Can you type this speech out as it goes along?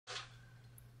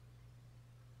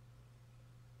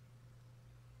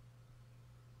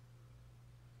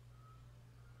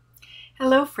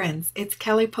friends, it's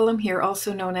Kelly Pullum here,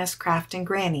 also known as Craftin'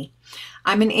 Granny.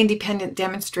 I'm an independent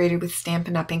demonstrator with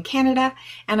Stampin' Up! In Canada,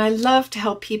 and I love to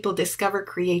help people discover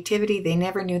creativity they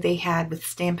never knew they had with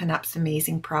Stampin' Up's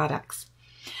amazing products.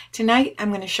 Tonight I'm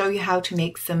going to show you how to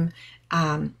make some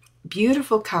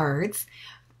beautiful cards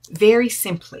very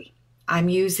simply. I'm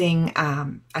using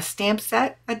a stamp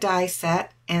set, a die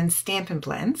set, and Stampin'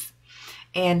 Blends,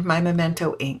 and my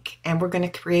Memento ink, and we're going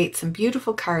to create some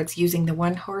beautiful cards using the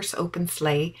One Horse Open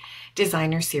Sleigh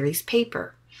Designer Series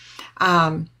paper.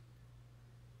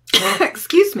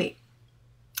 Excuse me.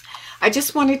 I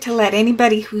just wanted to let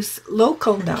anybody who's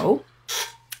local know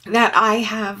that I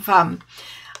have, I'm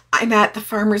at the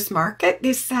farmer's market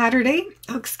this Saturday.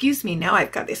 Oh, excuse me, now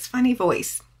I've got this funny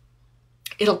voice.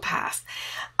 It'll pass.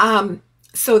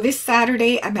 So this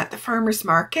Saturday, I'm at the farmer's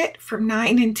market from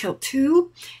 9 until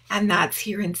 2, and that's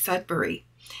here in Sudbury.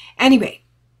 Anyway,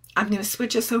 I'm going to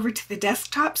switch us over to the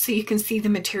desktop so you can see the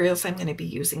materials I'm going to be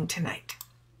using tonight.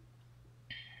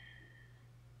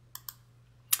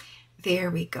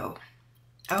 There we go.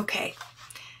 Okay.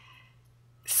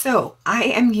 So I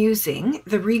am using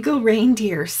the Regal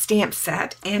Reindeer stamp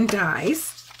set and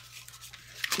dies,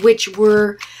 which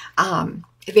were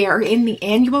they are in the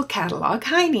annual catalog.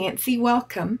 Hi Nancy,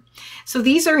 welcome. So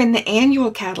these are in the annual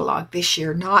catalog this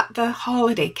year, not the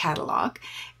holiday catalog.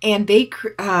 And they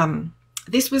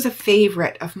this was a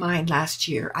favorite of mine last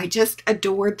year. I just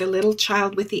adored the little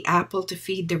child with the apple to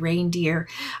feed the reindeer.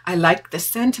 I like the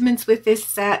sentiments with this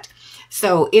set.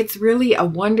 So it's really a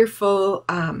wonderful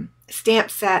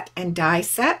stamp set and die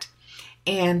set.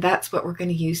 And that's what we're going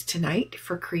to use tonight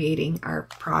for creating our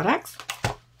products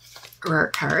or our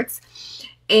cards.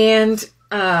 And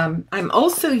I'm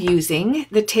also using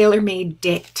the TaylorMade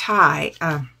the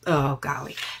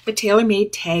TaylorMade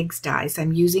Tags dies.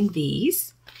 I'm using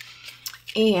these.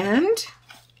 And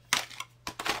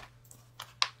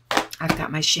I've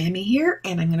got my chamois here,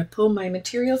 and I'm going to pull my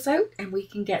materials out and we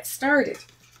can get started.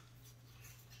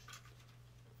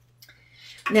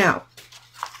 Now,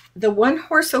 the One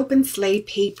Horse Open Sleigh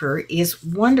paper is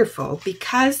wonderful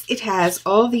because it has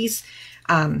all these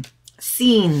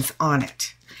scenes on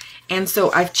it. And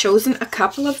so I've chosen a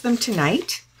couple of them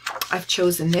tonight. I've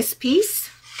chosen this piece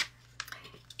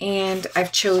and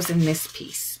I've chosen this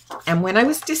piece. And when I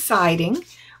was deciding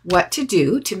what to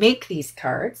do to make these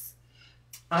cards,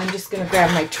 I'm just going to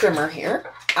grab my trimmer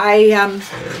here. I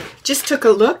just took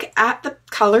a look at the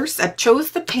colors. I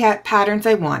chose the patterns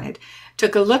I wanted,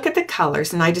 took a look at the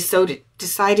colors, and I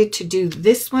decided to do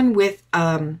this one with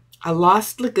a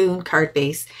Lost Lagoon card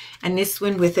base and this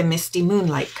one with a Misty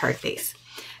Moonlight card base.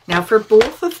 Now for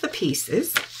both of the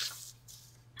pieces,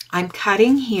 I'm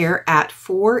cutting here at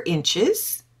 4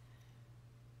 inches.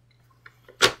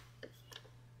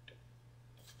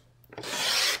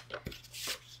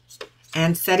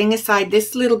 And setting aside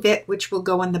this little bit, which will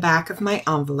go on the back of my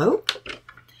envelope.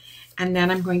 And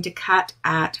then I'm going to cut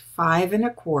at 5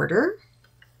 1/4.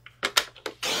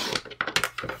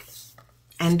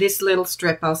 And this little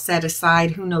strip I'll set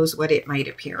aside. Who knows what it might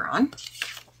appear on.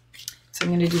 So I'm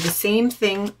going to do the same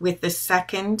thing with the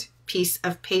second piece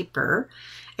of paper,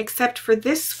 except for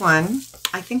this one,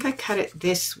 I think I cut it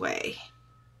this way.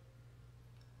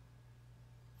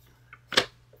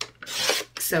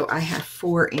 So I have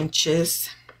 4 inches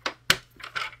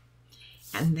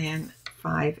and then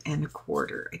 5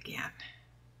 1/4 again.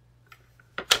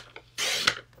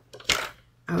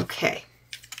 Okay.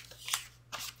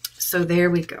 So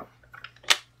there we go.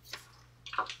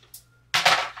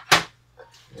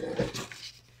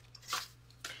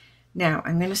 Now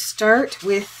I'm going to start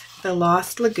with the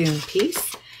Lost Lagoon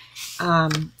piece.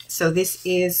 So this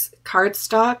is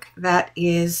cardstock that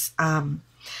is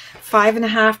 5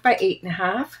 1/2 by 8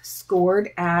 1/2,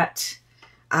 scored at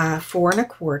 4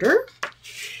 1/4.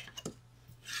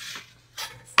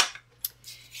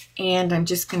 And I'm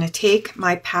just going to take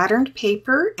my patterned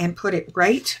paper and put it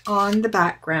right on the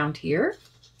background here.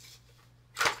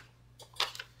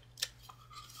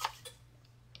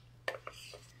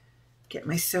 Get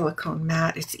my silicone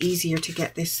mat. It's easier to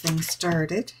get this thing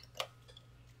started.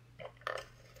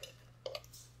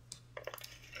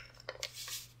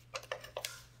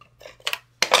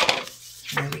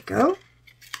 There we go.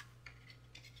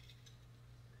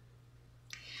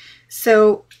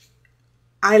 So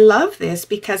I love this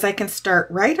because I can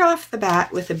start right off the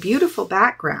bat with a beautiful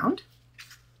background.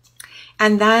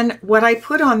 And then what I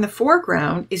put on the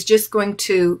foreground is just going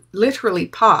to literally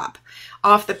pop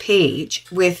off the page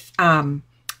with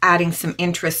adding some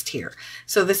interest here.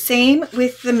 So the same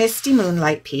with the Misty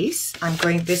Moonlight piece.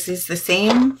 This is the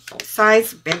same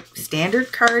size, big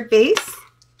standard card base.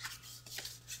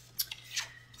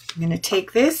 I'm going to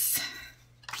take this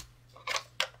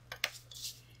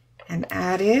and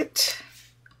add it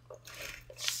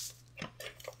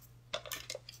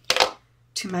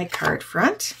to my card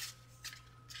front.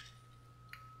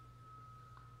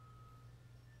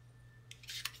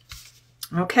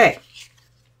 Okay,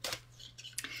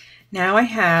 now I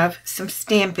have some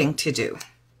stamping to do.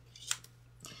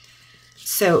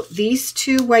 So these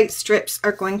two white strips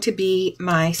are going to be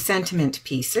my sentiment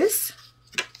pieces.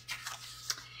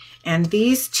 And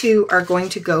these two are going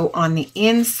to go on the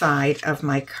inside of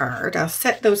my card. I'll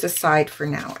set those aside for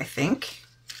now, I think.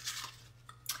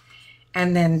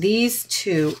 And then these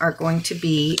two are going to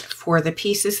be for the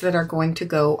pieces that are going to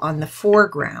go on the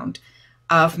foreground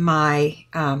of my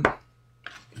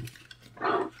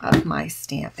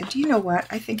stamp. And do you know what?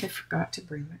 I think I forgot to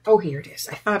bring my, oh, here it is.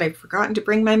 I thought I'd forgotten to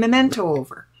bring my memento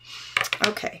over.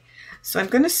 Okay, so I'm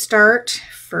going to start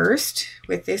first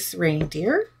with this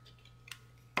reindeer.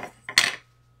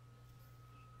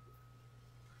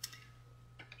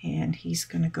 And he's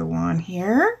going to go on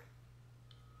here.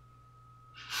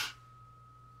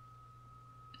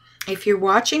 If you're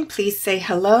watching, please say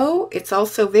hello. It's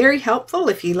also very helpful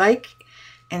if you like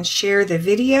and share the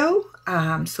video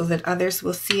so that others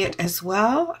will see it as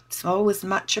well. It's always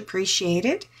much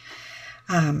appreciated.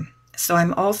 So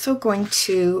I'm also going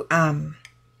to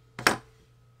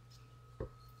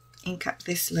ink up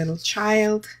this little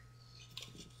child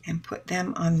and put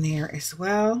them on there as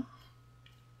well.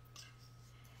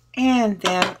 And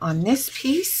then on this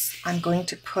piece, I'm going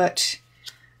to put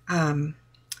the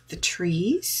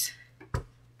trees.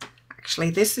 Actually,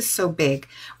 this is so big.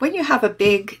 When you have a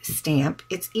big stamp,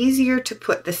 it's easier to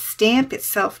put the stamp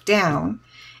itself down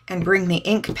and bring the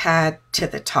ink pad to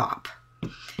the top.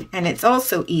 And it's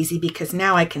also easy because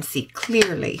now I can see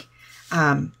clearly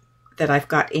that I've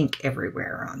got ink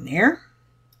everywhere on there.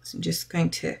 So I'm just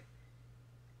going to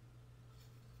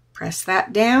press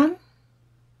that down.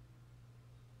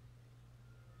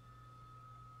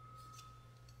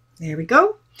 There we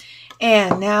go.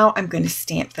 And now I'm going to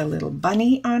stamp the little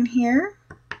bunny on here.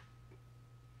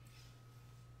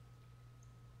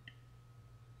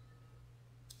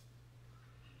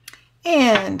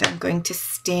 And I'm going to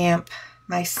stamp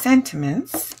my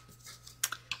sentiments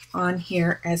on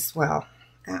here as well.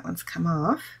 That one's come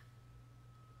off.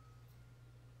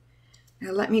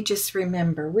 Now let me just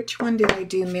remember, which one did I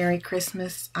do Merry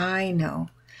Christmas? I know.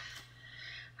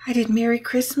 I did Merry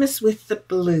Christmas with the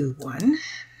blue one.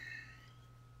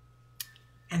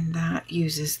 And that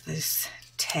uses this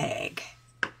tag.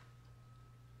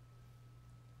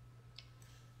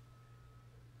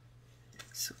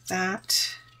 So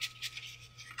that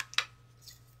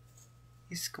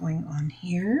is going on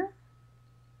here.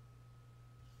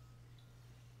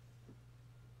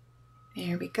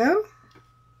 There we go.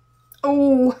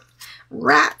 Oh,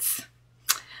 rats.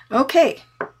 Okay,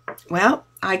 well,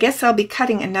 I guess I'll be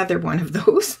cutting another one of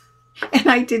those. And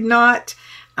I did not,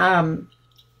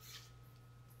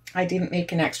 I didn't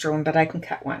make an extra one, but I can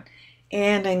cut one.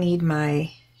 And I need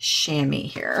my chamois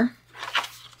here.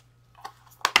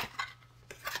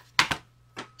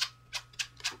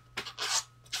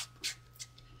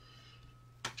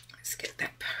 Let's get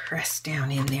that pressed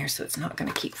down in there so it's not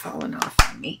going to keep falling off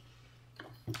on me.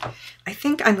 I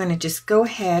think I'm going to just go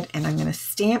ahead and I'm going to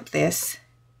stamp this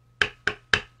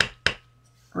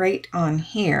right on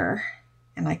here.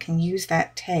 And I can use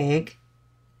that tag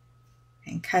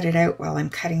and cut it out while I'm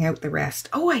cutting out the rest.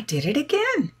 Oh, I did it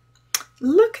again.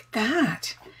 Look at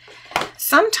that.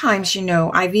 Sometimes, you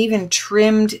know, I've even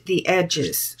trimmed the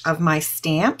edges of my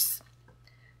stamps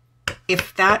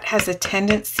if that has a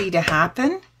tendency to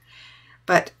happen.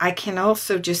 But I can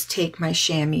also just take my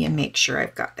chamois and make sure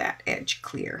I've got that edge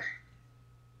clear.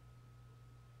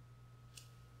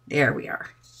 There we are.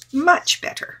 Much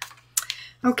better.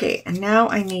 Okay, and now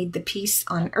I need the piece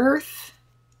on earth.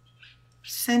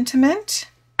 Sentiment.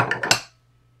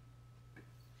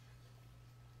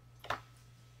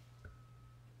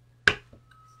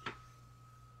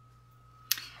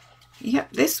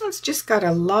 Yep, this one's just got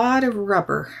a lot of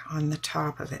rubber on the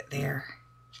top of it there.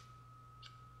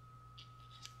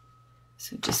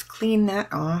 So just clean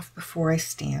that off before I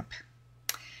stamp.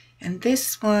 And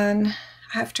this one,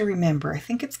 I have to remember, I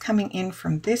think it's coming in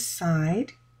from this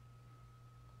side.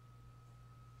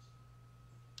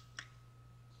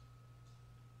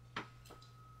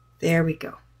 There we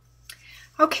go.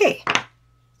 Okay,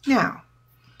 now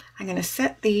I'm going to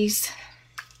set these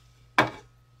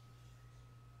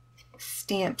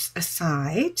stamps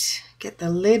aside, get the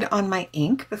lid on my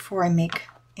ink before I make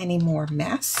any more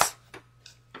mess.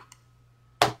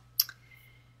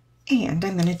 And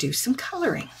I'm going to do some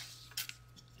coloring.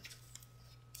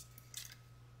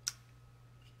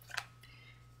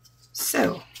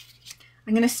 So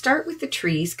I'm going to start with the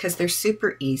trees because they're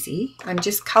super easy. I'm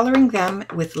just coloring them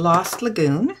with Lost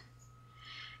Lagoon.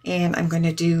 And I'm going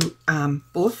to do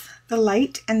both the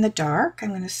light and the dark. I'm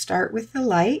going to start with the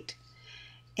light.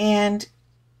 And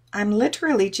I'm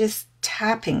literally just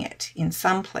tapping it in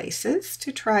some places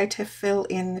to try to fill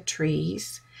in the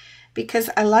trees, because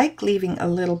I like leaving a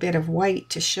little bit of white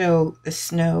to show the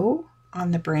snow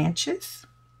on the branches.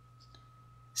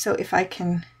 So if I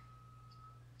can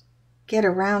get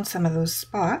around some of those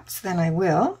spots, then I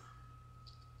will.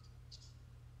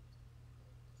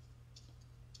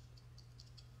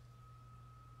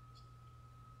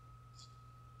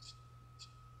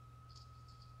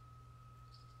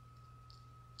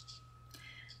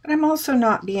 But I'm also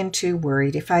not being too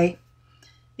worried. If I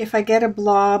get a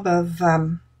blob of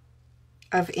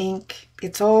ink,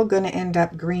 it's all going to end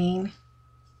up green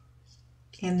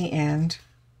in the end.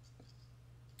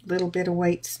 A little bit of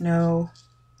white snow,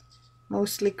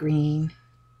 mostly green.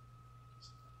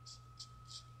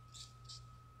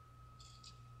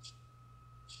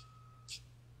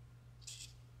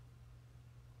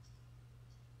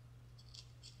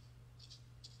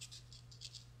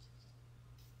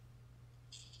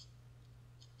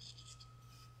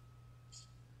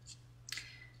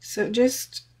 So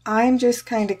I'm just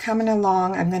kind of coming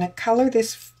along. I'm going to color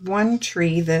this one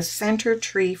tree, the center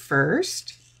tree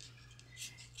first.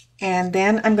 And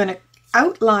then I'm going to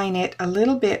outline it a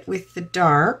little bit with the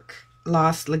dark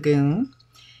Lost Lagoon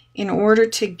in order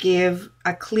to give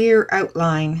a clear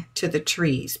outline to the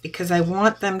trees, because I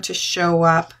want them to show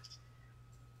up,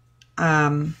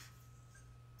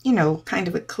 you know, kind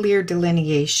of a clear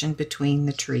delineation between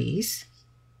the trees.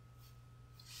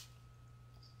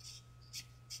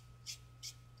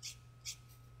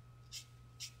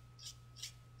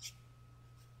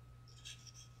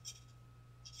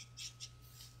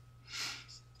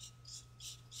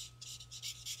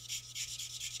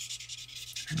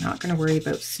 I'm not going to worry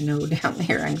about snow down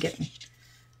there. I'm getting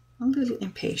a little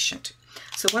impatient.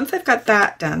 So once I've got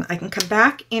that done, I can come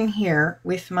back in here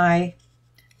with my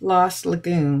Lost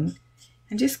Lagoon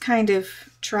and just kind of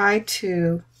try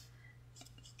to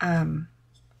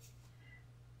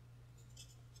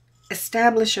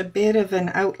establish a bit of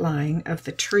an outline of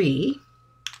the tree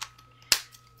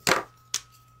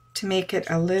to make it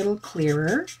a little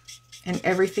clearer, and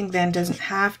everything then doesn't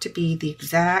have to be the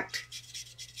exact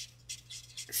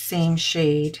same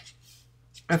shade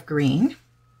of green.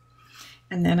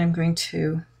 And then I'm going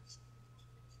to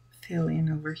fill in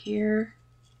over here.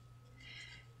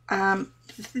 The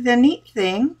neat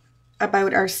thing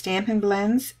about our Stampin'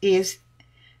 Blends is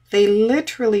they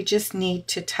literally just need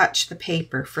to touch the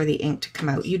paper for the ink to come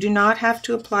out. You do not have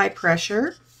to apply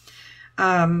pressure.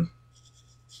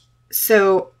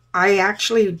 So I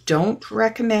actually don't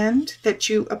recommend that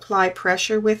you apply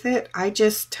pressure with it. I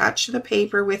just touch the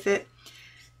paper with it.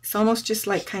 It's almost just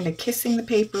like kind of kissing the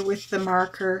paper with the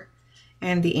marker,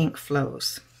 and the ink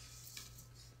flows.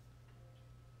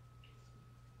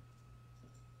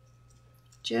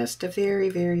 Just a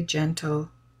very, very gentle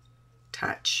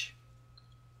touch.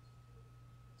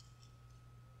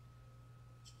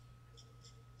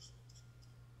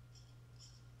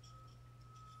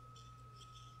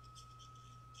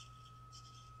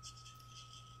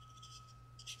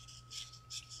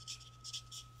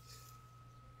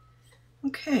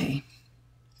 Okay,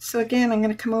 so again, I'm going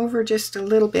to come over just a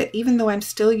little bit, even though I'm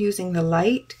still using the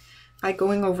light. By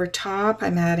going over top,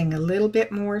 I'm adding a little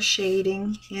bit more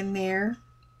shading in there,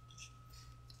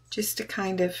 just to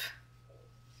kind of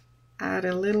add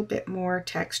a little bit more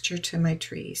texture to my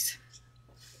trees.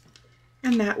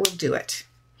 And that will do it.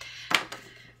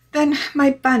 Then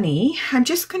my bunny, I'm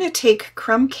just going to take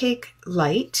Crumb Cake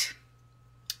Light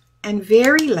and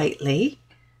very lightly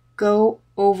go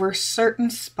over certain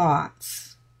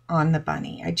spots on the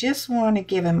bunny. I just want to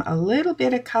give him a little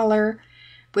bit of color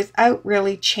without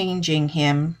really changing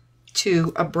him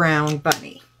to a brown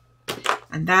bunny.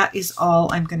 And that is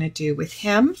all I'm going to do with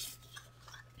him.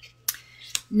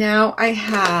 Now I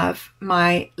have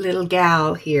my little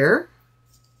gal here,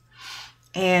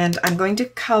 and I'm going to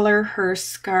color her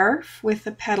scarf with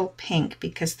the petal pink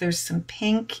because there's some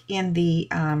pink in the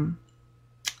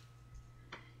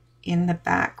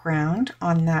background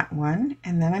on that one.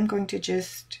 And then I'm going to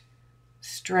just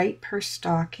stripe her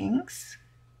stockings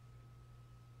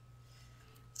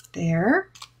there.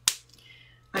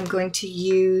 I'm going to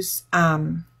use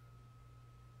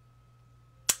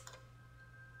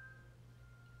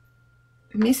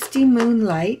Misty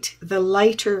Moonlight, the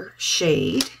lighter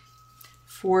shade,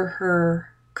 for her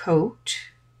coat.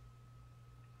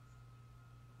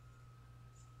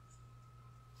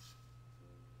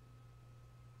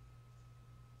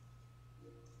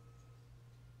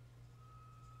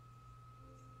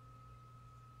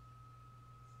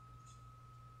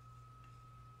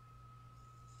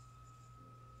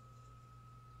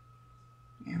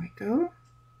 go.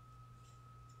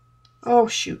 Oh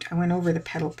shoot, I went over the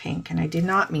petal pink and I did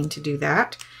not mean to do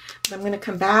that. But I'm going to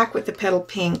come back with the petal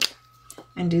pink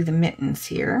and do the mittens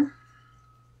here.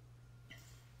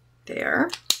 There.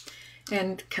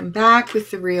 And come back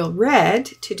with the real red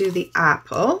to do the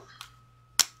apple.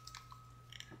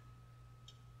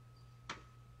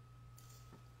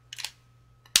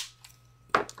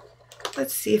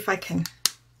 Let's see if I can,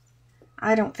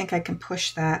 I don't think I can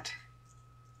push that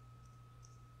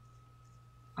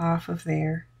off of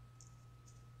there.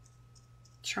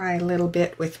 Try a little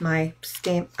bit with my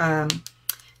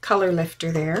color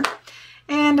lifter there.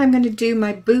 And I'm going to do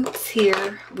my boots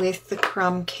here with the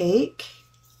crumb cake.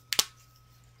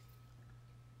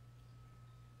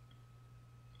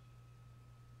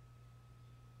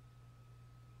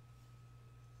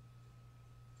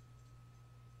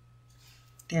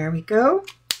 There we go.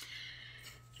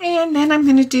 And then I'm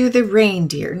going to do the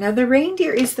reindeer. Now the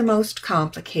reindeer is the most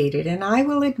complicated, and I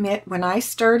will admit when I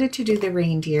started to do the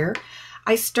reindeer,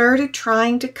 I started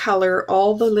trying to color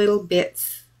all the little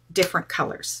bits different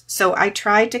colors. So I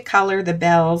tried to color the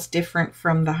bells different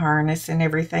from the harness and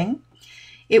everything.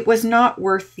 It was not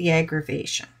worth the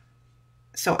aggravation.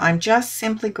 So I'm just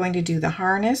simply going to do the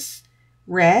harness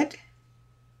red.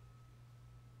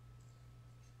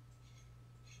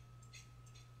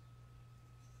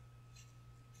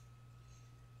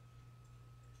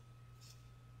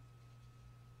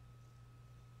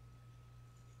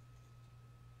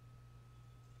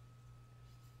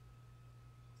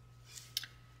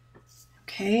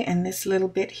 Okay, and this little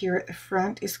bit here at the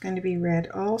front is going to be red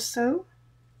also.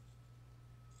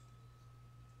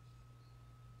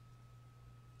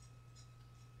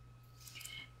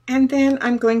 And then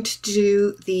I'm going to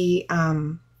do the,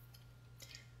 I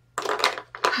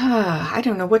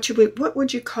don't know, what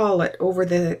would you call it over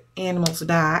the animal's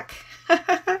back?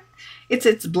 It's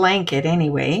its blanket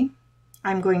anyway.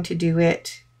 I'm going to do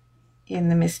it in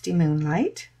the misty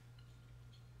moonlight.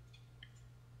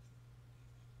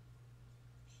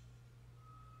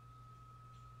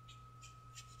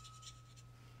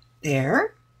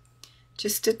 There,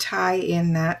 just to tie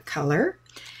in that color.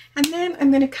 And then I'm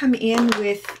going to come in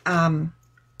with the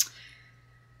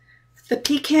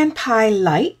Pecan Pie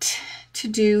Light to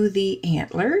do the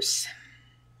antlers.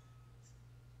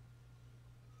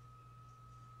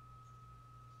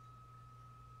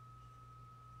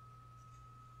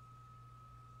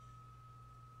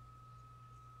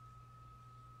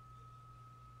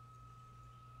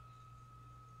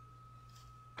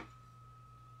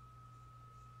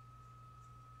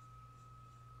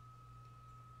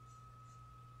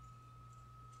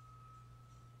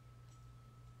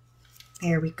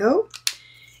 There we go.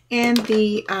 And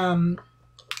the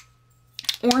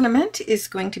ornament is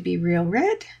going to be real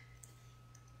red.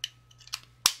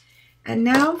 And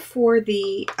now for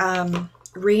the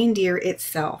reindeer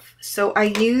itself. So I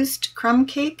used crumb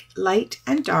cake, light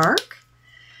and dark.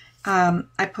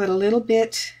 I put a little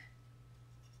bit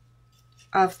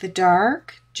of the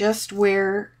dark just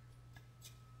where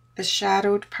the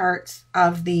shadowed parts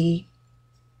of the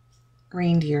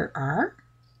reindeer are.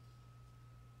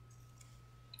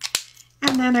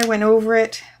 And then I went over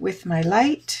it with my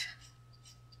light.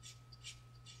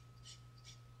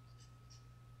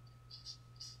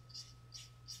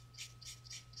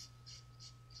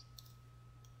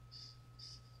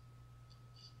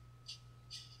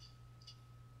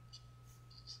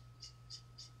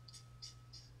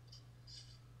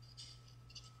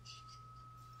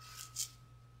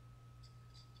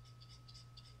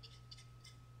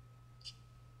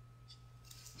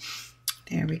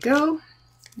 There we go.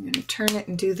 I'm going to turn it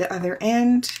and do the other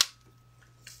end.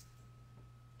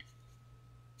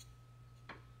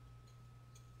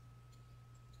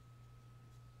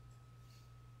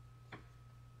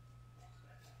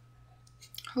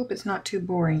 Hope it's not too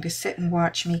boring to sit and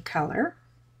watch me color.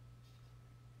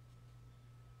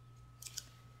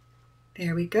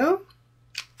 There we go.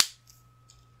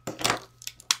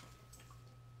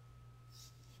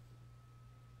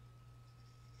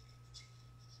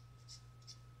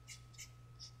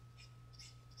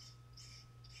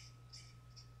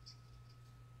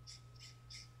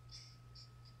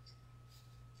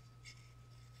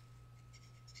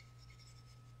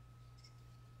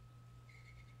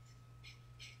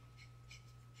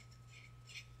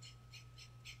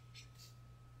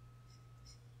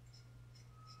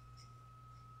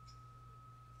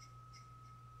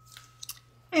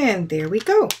 And there we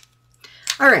go.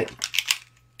 All right.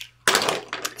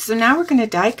 So now we're going to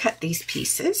die cut these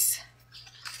pieces.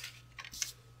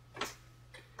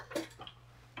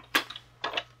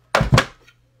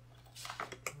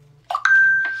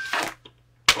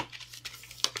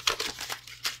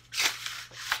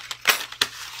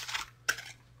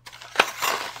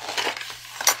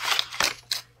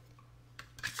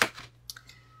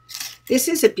 This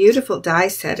is a beautiful die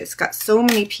set. It's got so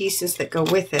many pieces that go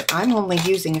with it. I'm only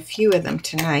using a few of them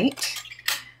tonight.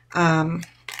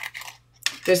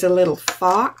 There's a little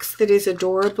fox that is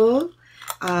adorable.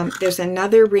 There's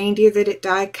another reindeer that it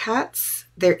die cuts.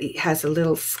 There it has a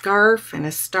little scarf and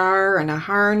a star and a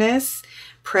harness,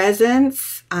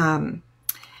 presents, and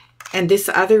this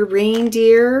other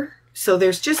reindeer. So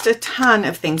there's just a ton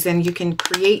of things, and you can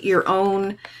create your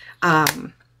own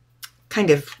kind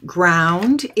of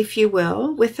ground, if you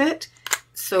will, with it.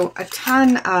 So a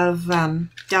ton of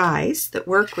dies that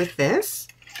work with this.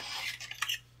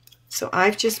 So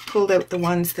I've just pulled out the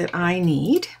ones that I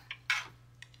need.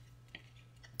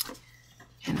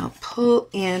 And I'll pull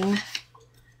in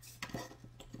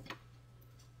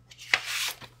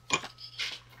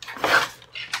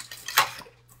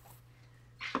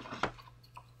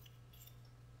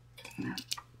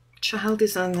child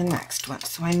is on the next one.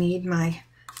 So I need my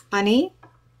bunny,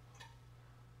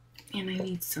 and I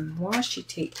need some washi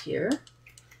tape here,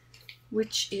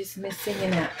 which is missing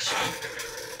in action.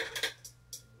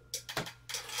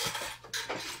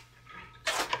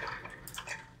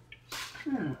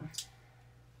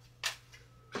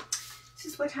 This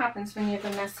is what happens when you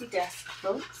have a messy desk,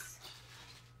 folks.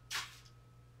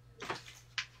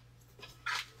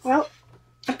 Well,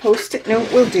 a post-it note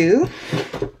will do.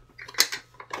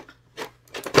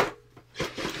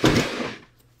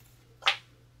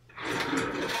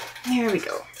 There we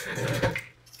go.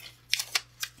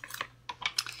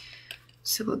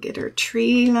 So we'll get our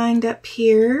tree lined up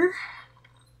here.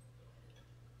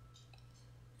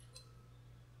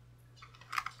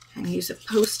 And use a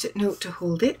post-it note to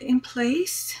hold it in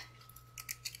place.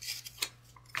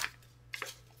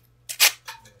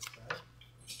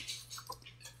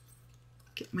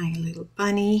 Get my little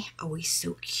bunny. Oh, he's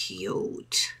so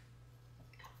cute.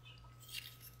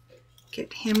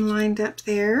 Get him lined up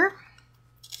there.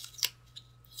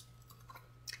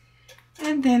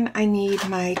 And then I need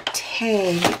my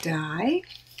tag die.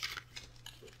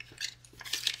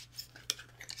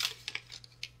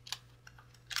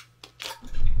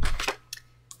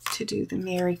 To do the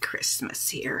Merry Christmas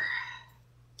here.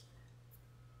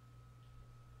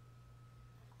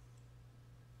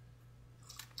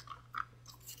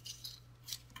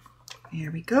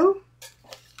 There we go.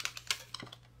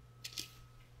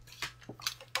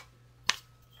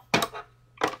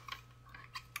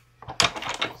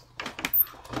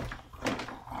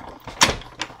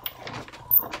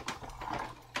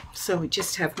 So we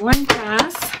just have one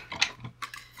pass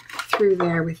through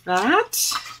there with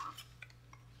that.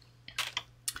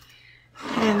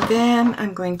 And then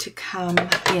I'm going to come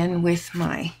in with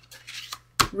my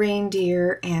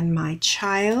reindeer and my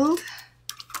child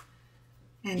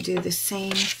and do the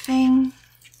same thing.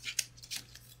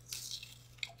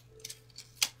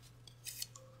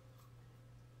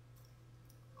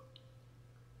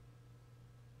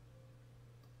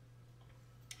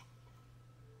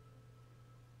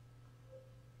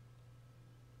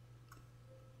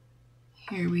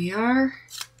 Here we are.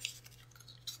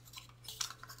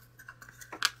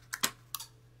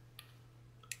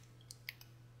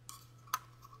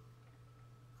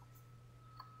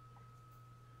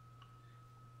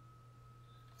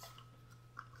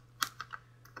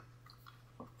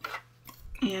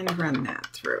 And run that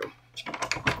through.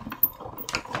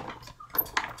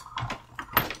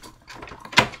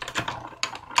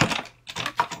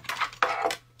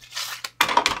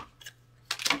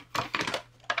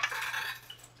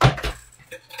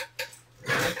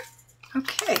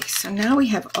 Okay, so now we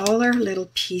have all our little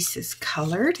pieces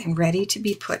colored and ready to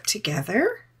be put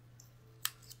together.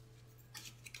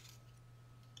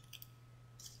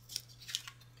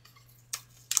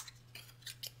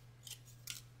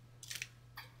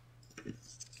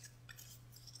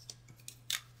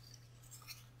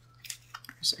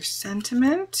 There's our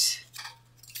sentiment.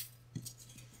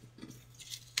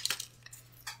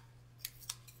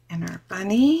 And our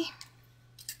bunny.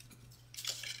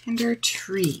 And our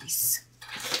trees.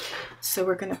 So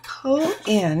we're going to pull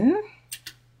in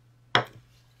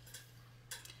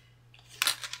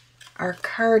our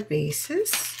card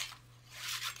bases.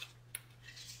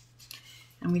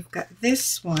 And we've got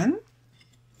this one,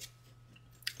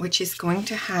 which is going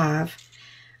to have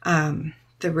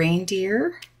the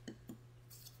reindeer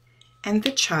and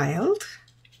the child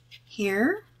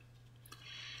here.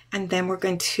 And then we're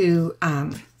going to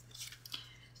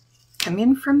come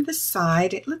in from the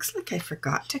side. It looks like I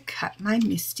forgot to cut my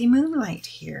Misty Moonlight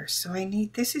here. So I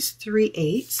need, this is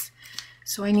 3/8.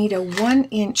 So I need a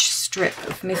 1-inch strip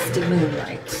of Misty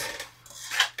Moonlight.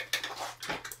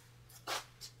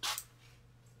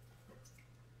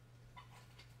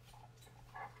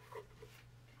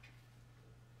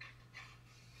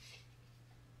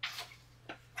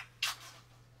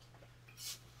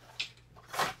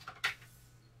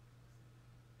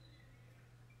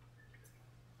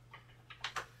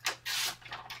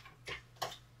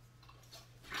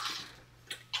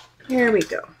 There we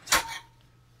go.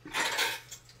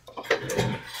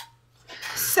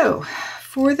 So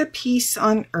for the piece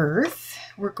on Earth,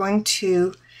 we're going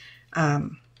to, oh,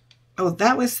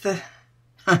 that was the,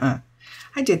 I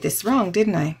did this wrong,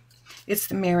 didn't I? It's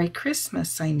the Merry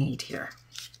Christmas I need here.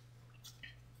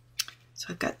 So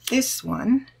I've got this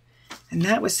one, and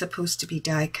that was supposed to be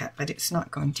die cut, but it's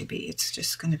not going to be. It's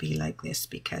just going to be like this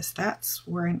because that's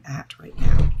where I'm at right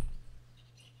now.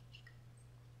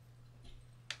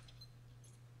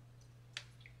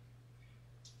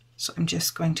 So I'm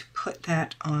just going to put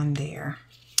that on there.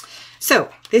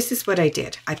 So this is what I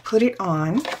did. I put it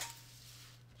on.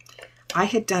 I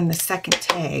had done the second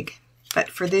tag, but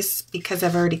for this, because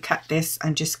I've already cut this,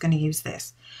 I'm just going to use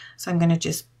this. So I'm going to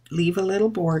just leave a little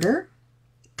border,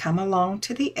 come along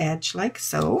to the edge like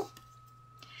so,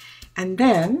 and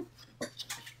then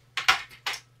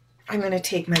I'm going to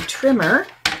take my trimmer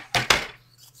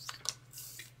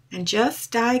and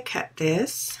just die cut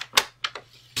this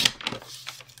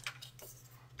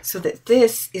so that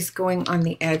this is going on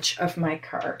the edge of my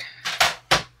card.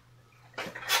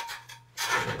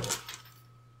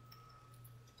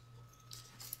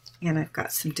 And I've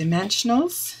got some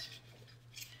dimensionals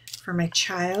for my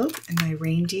child and my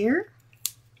reindeer.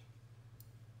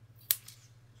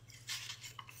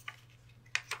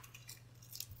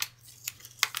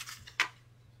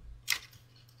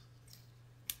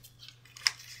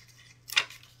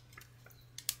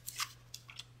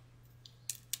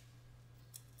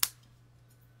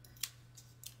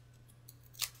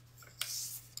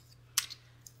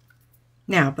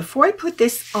 Now, before I put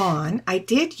this on, I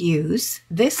did use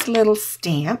this little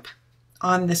stamp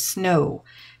on the snow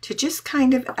to just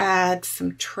kind of add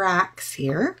some tracks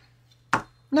here.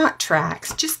 Not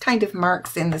tracks, just kind of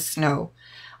marks in the snow.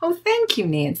 Oh, thank you,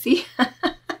 Nancy.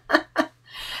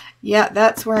 Yeah,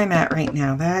 that's where I'm at right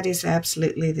now. That is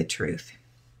absolutely the truth.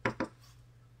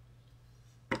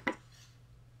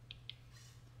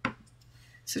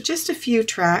 So just a few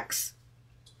tracks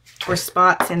or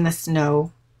spots in the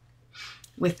snow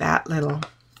with that little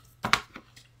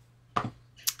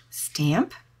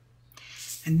stamp.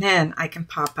 And then I can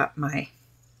pop up my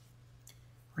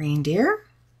reindeer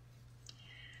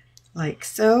like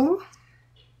so.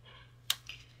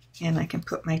 And I can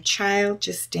put my child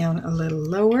just down a little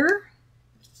lower.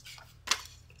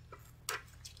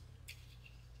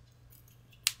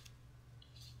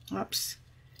 Oops,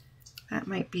 that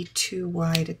might be too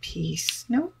wide a piece.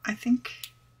 No, I think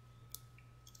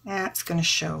that's going to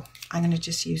show. I'm going to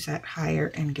just use that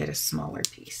higher and get a smaller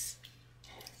piece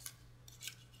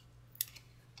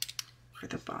for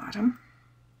the bottom.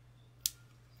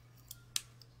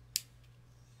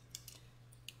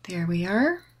 There we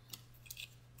are.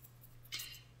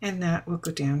 And that will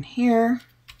go down here.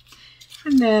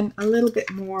 And then a little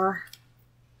bit more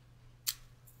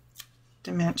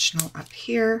dimensional up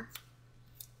here.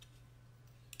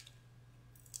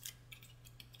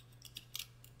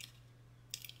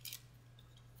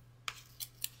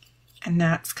 And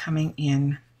that's coming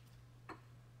in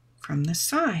from the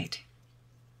side.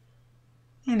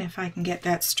 And if I can get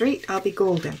that straight, I'll be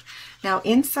golden. Now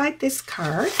inside this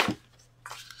card,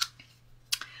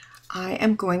 I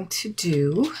am going to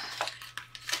do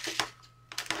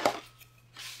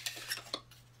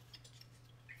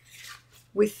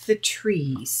with the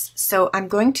trees. So I'm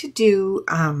going to do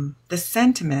the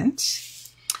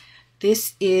sentiment.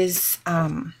 This is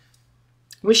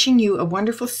wishing you a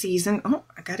wonderful season. Oh,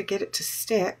 I got to get it to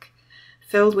stick.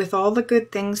 Filled with all the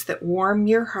good things that warm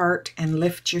your heart and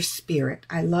lift your spirit.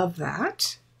 I love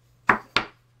that. Now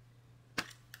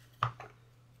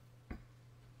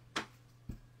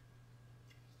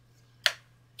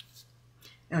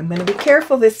I'm going to be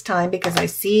careful this time because I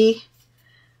see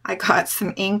I got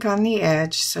some ink on the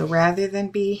edge. So rather than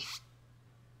be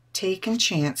taking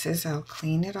chances, I'll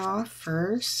clean it off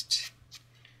first.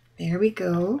 There we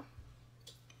go.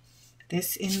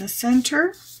 This in the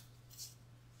center.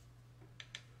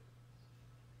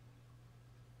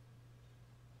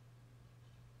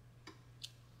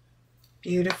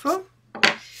 Beautiful.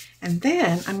 And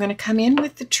then I'm going to come in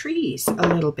with the trees a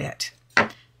little bit.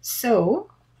 So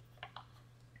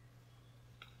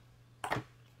I'm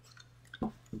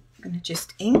going to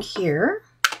just ink here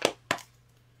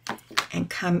and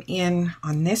come in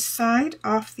on this side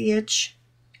off the edge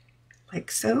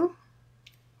like so.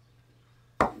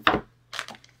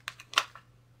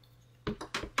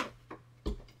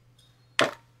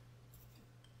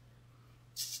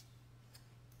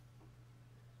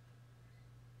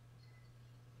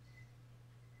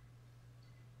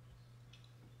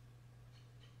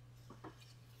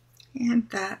 And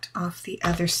that off the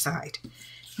other side.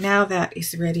 Now that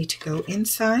is ready to go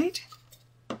inside.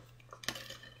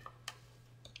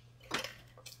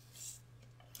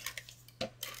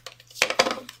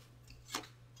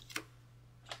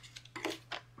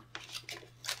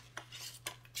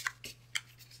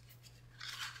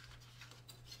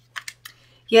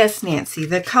 Yes, Nancy,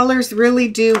 the colors really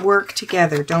do work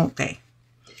together, don't they?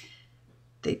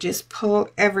 They just pull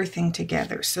everything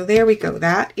together. So there we go.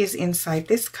 That is inside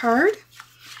this card.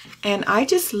 And I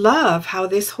just love how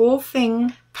this whole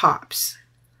thing pops.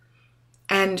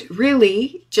 And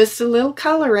really, just a little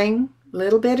coloring, a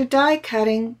little bit of die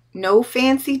cutting, no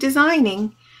fancy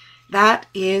designing. That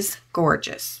is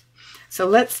gorgeous. So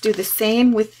let's do the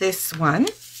same with this one.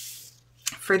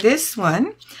 For this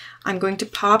one, I'm going to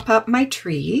pop up my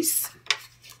trees.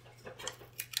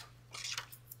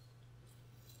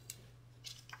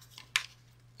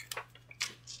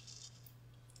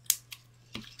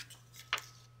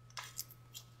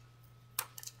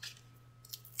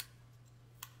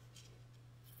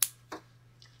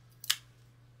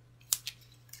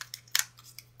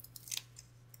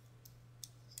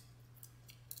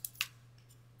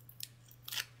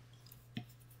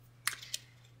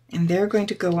 And they're going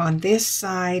to go on this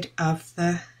side of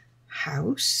the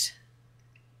house.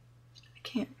 I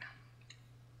can't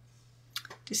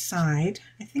decide.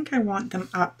 I think I want them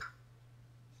up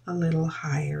a little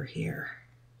higher here.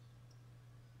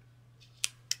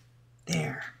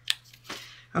 There.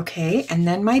 Okay, and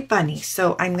then my bunny.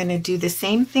 So I'm going to do the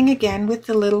same thing again with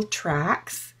the little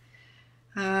tracks.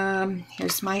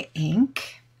 Here's my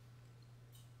ink.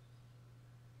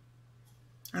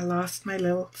 I lost my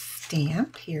little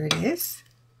stamp. Here it is.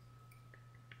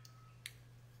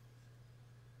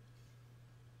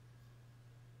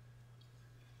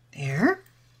 There.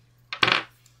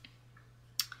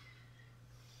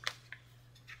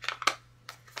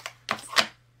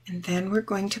 And then we're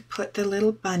going to put the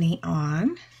little bunny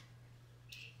on.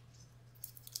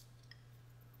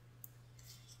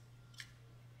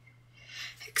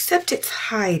 Except it's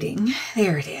hiding.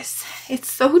 There it is. It's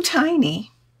so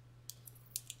tiny.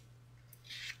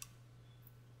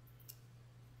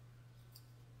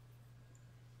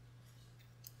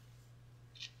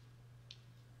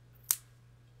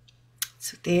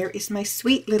 So there is my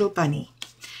sweet little bunny.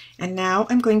 And now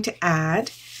I'm going to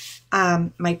add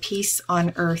my piece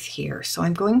on earth here. So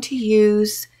I'm going to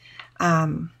use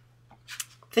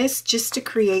this just to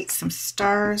create some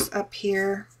stars up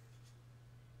here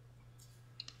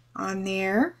on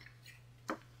there.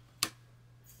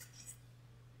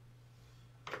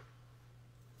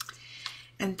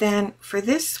 And then for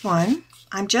this one,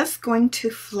 I'm just going to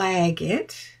flag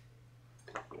it.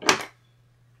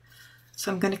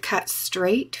 So I'm going to cut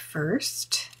straight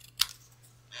first.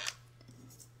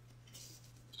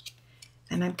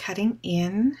 And I'm cutting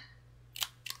in.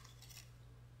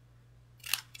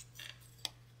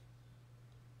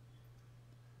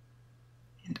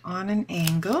 And on an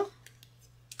angle.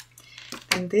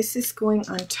 And this is going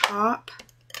on top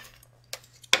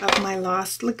of my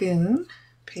Lost Lagoon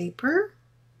paper.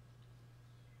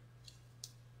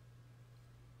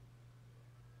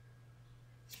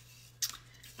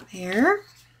 There.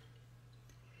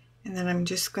 And then I'm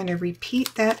just going to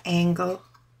repeat that angle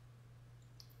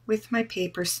with my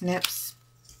paper snips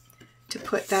to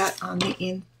put that on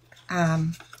the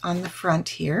on the front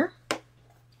here.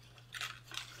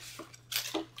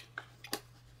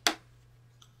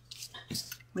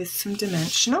 With some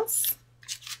dimensionals.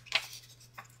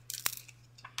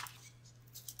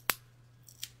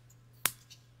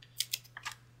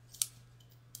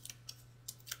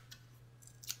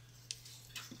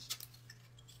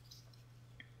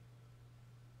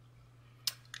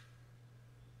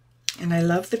 And I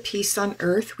love the piece on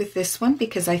earth with this one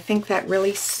because I think that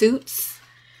really suits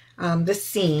the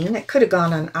scene. It could have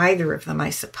gone on either of them, I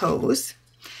suppose.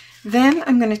 Then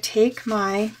I'm going to take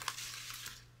my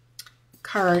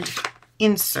card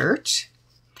insert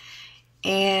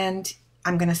and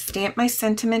I'm going to stamp my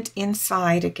sentiment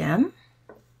inside again.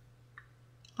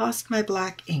 Lost my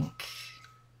black ink.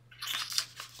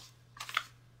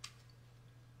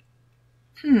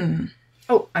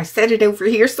 Oh, I set it over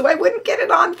here so I wouldn't get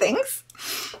it on things.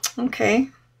 Okay.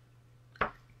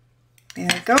 There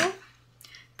we go.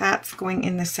 That's going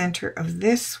in the center of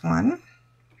this one.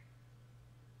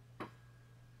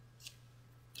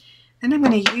 Then I'm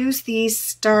going to use these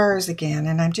stars again,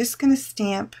 and I'm just going to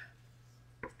stamp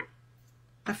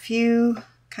a few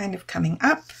kind of coming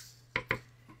up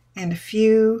and a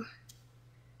few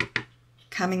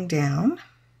coming down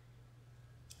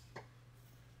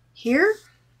here.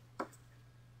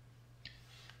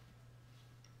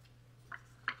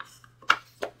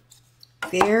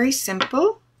 Very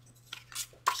simple.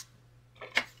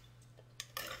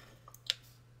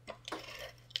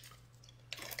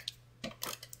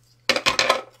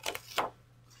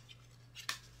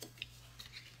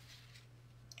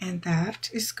 And that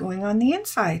is going on the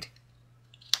inside.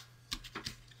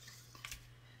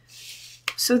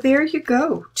 So So there you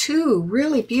go. 2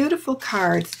 really beautiful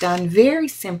cards done very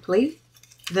simply.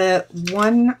 The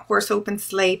one horse open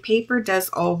sleigh paper does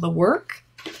all the work.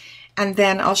 And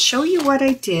then I'll show you what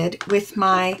I did with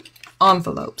my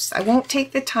envelopes. I won't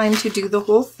take the time to do the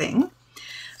whole thing,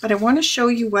 but I want to show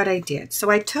you what I did. So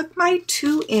I took my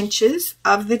 2 inches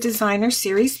of the Designer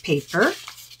Series paper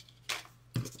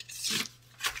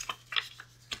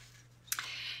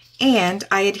and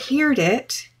I adhered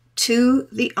it to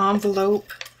the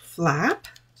envelope flap.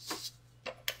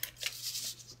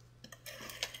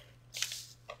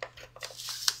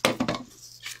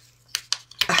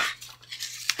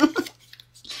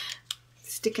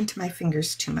 Sticking to my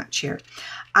fingers too much here.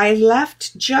 I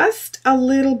left just a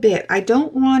little bit. I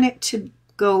don't want it to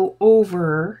go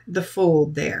over the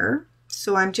fold there.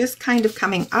 So I'm just kind of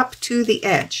coming up to the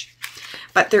edge.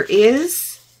 But there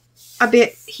is a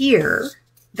bit here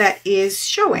that is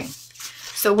showing.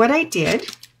 So what I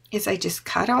did is I just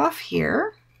cut off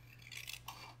here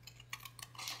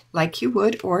like you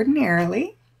would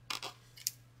ordinarily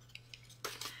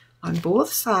on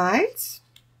both sides.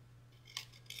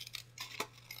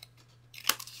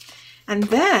 And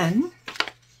then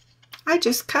I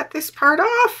just cut this part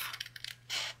off.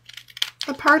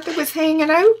 The part that was hanging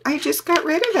out, I just got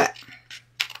rid of it.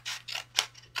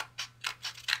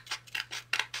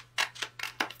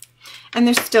 And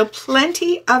there's still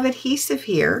plenty of adhesive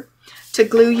here to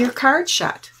glue your card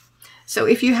shut. So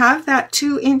if you have that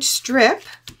 2-inch strip,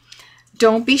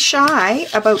 don't be shy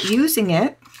about using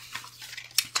it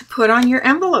to put on your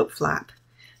envelope flap.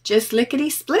 Just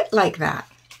lickety-split like that.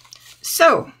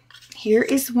 So here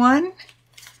is one.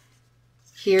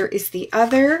 Here is the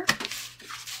other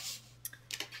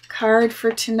card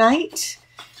for tonight.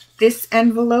 This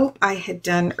envelope I had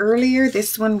done earlier.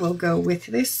 This one will go with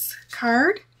this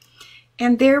card.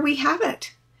 And there we have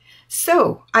it.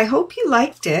 So I hope you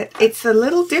liked it. It's a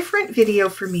little different video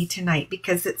for me tonight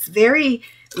because it's very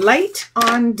light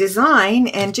on design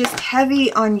and just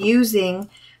heavy on using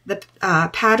the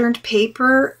patterned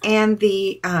paper and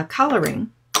the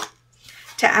coloring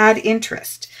to add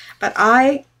interest. But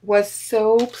I was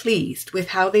so pleased with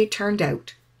how they turned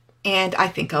out, and I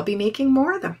think I'll be making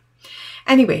more of them.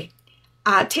 Anyway,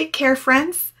 take care,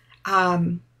 friends.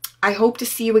 I hope to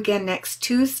see you again next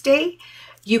Tuesday.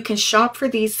 You can shop for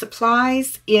these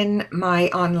supplies in my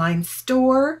online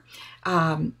store.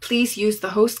 Please use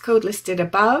the host code listed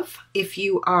above if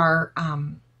you are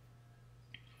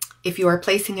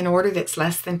placing an order that's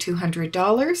less than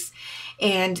 $200.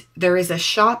 And there is a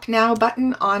Shop Now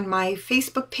button on my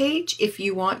Facebook page if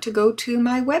you want to go to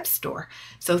my web store.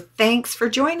 So thanks for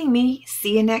joining me.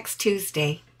 See you next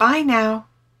Tuesday. Bye now.